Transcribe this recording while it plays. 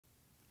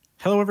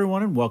Hello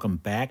everyone and welcome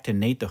back to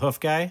Nate the Hoof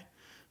Guy.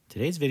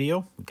 Today's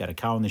video, we've got a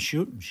cow in the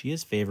chute and she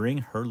is favoring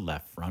her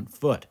left front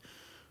foot.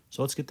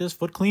 So let's get this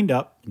foot cleaned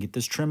up and get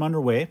this trim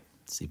underway,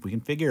 see if we can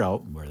figure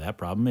out where that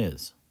problem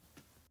is.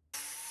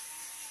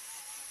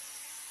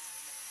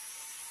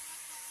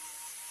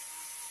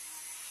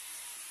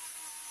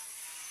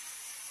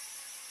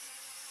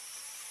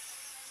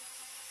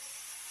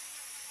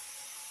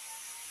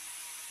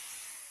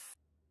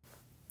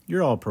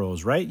 You're all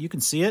pros, right? You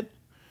can see it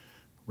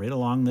right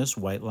along this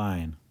white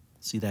line.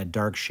 See that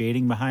dark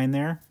shading behind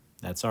there?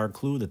 That's our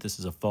clue that this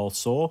is a false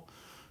sole,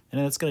 and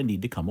it's going to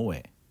need to come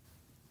away.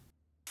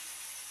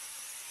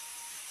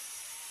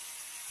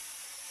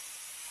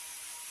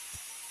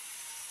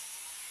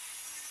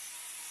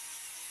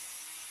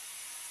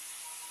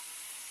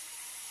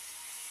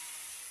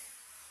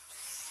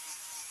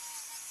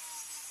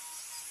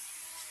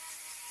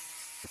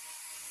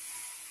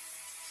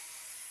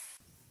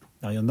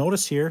 Now you'll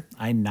notice here,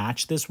 I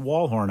notched this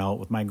wall horn out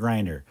with my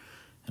grinder.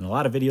 In a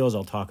lot of videos,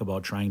 I'll talk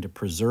about trying to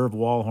preserve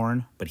wall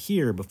horn, but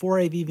here, before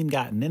I've even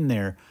gotten in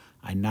there,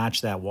 I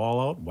notched that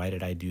wall out. Why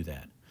did I do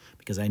that?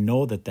 Because I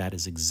know that that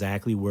is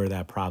exactly where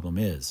that problem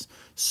is.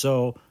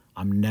 So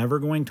I'm never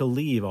going to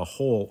leave a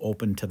hole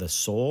open to the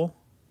sole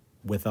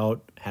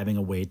without having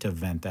a way to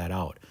vent that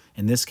out.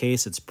 In this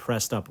case, it's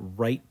pressed up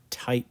right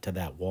tight to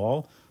that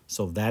wall.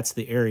 So that's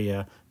the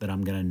area that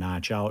I'm going to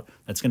notch out.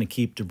 That's going to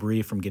keep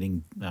debris from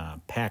getting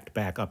packed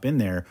back up in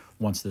there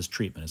once this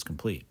treatment is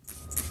complete.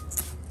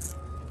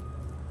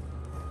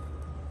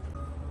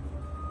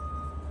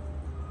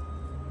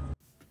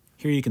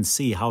 Here you can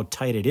see how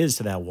tight it is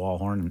to that wall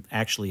horn, and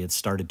actually it's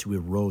started to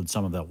erode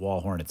some of that wall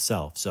horn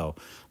itself. So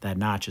that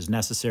notch is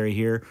necessary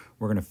here.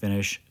 We're going to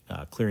finish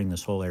clearing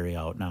this whole area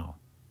out now.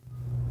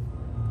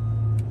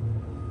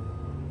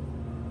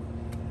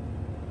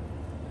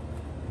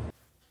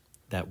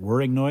 That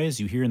whirring noise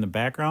you hear in the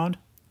background,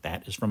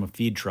 that is from a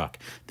feed truck.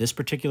 This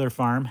particular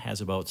farm has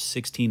about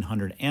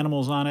 1,600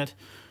 animals on it.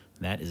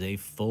 That is a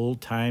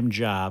full-time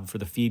job for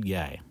the feed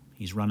guy.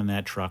 He's running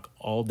that truck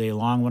all day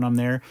long when I'm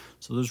there,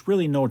 so there's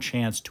really no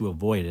chance to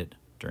avoid it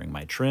during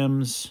my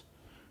trims.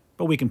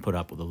 But we can put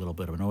up with a little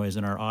bit of noise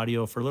in our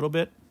audio for a little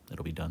bit.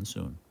 It'll be done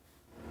soon.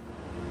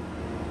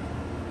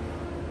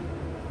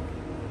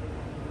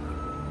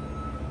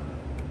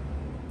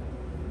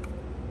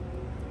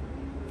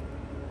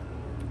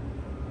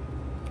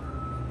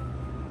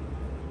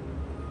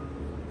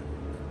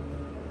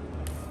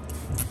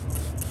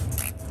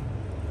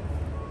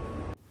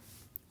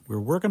 We're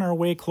working our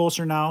way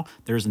closer now.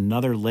 There's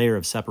another layer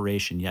of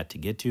separation yet to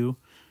get to.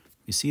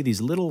 You see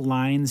these little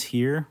lines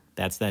here?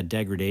 That's that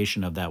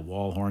degradation of that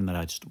wall horn that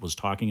I was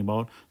talking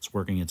about. It's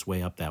working its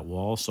way up that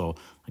wall, so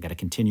I got to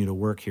continue to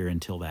work here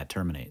until that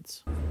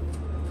terminates.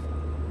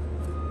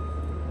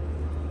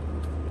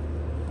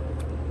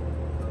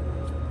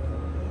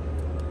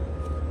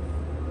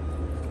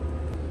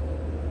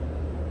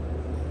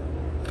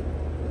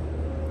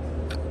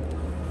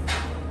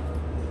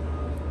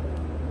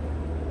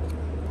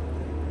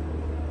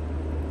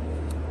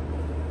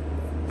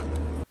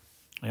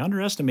 I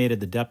underestimated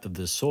the depth of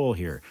this sole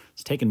here.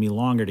 It's taken me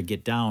longer to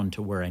get down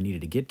to where I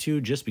needed to get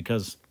to just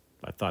because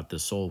I thought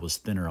this sole was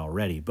thinner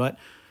already. But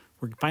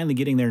we're finally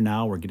getting there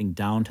now. We're getting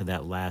down to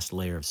that last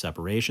layer of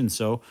separation.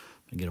 So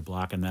I get a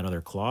block on that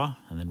other claw,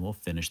 and then we'll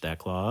finish that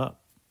claw up.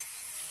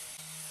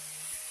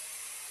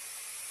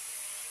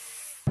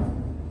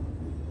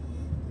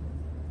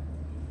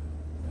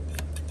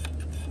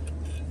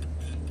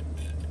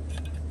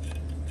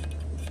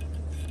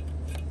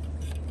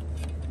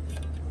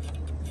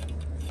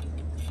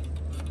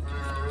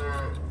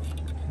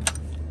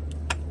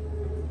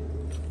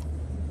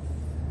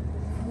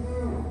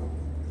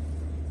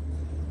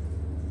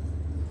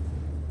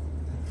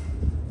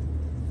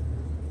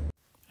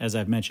 As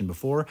I've mentioned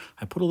before,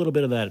 I put a little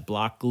bit of that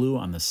block glue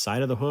on the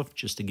side of the hoof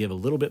just to give a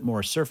little bit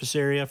more surface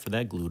area for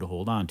that glue to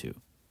hold on to.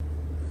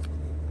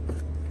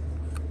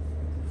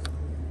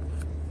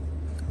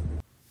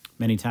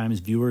 Many times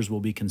viewers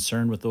will be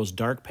concerned with those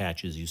dark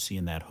patches you see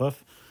in that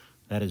hoof.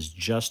 That is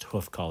just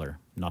hoof color.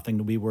 Nothing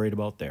to be worried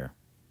about there.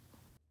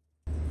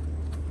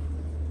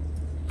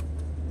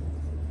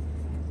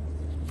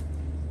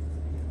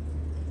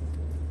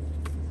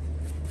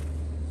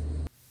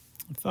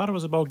 I thought it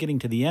was about getting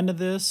to the end of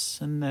this,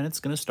 and then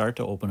it's going to start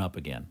to open up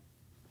again.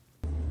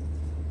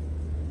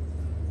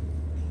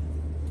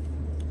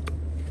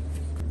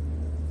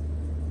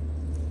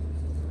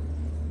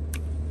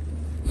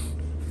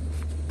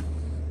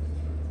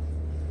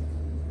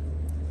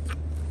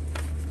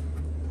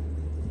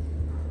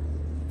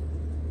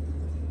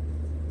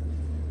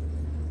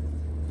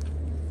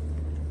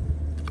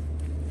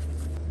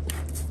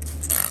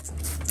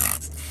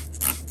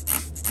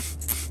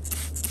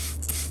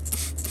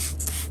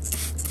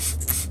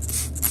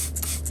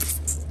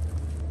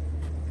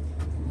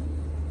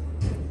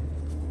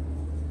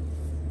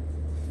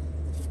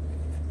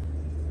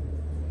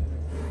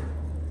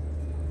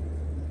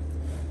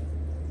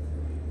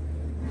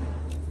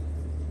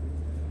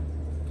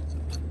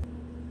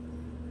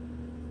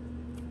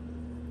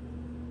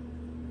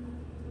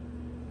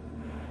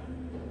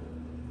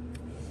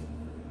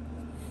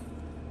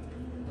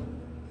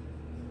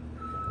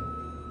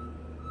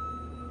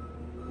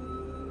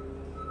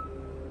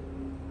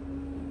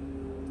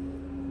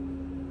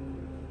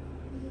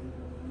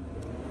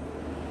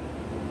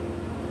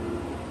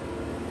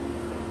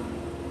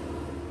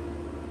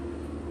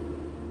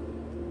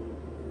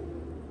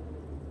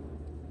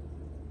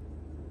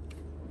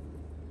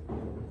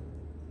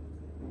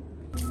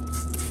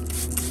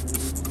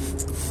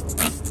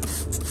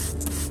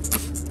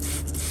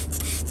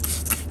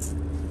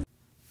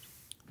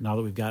 Now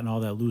that we've gotten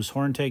all that loose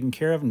horn taken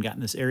care of and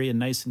gotten this area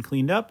nice and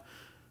cleaned up,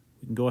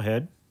 we can go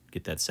ahead and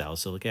get that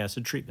salicylic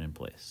acid treatment in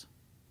place.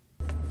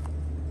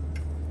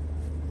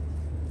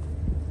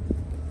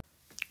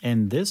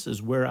 And this is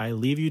where I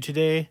leave you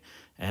today.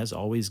 As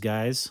always,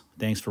 guys,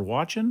 thanks for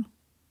watching,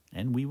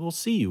 and we will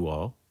see you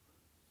all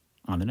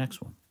on the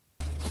next one.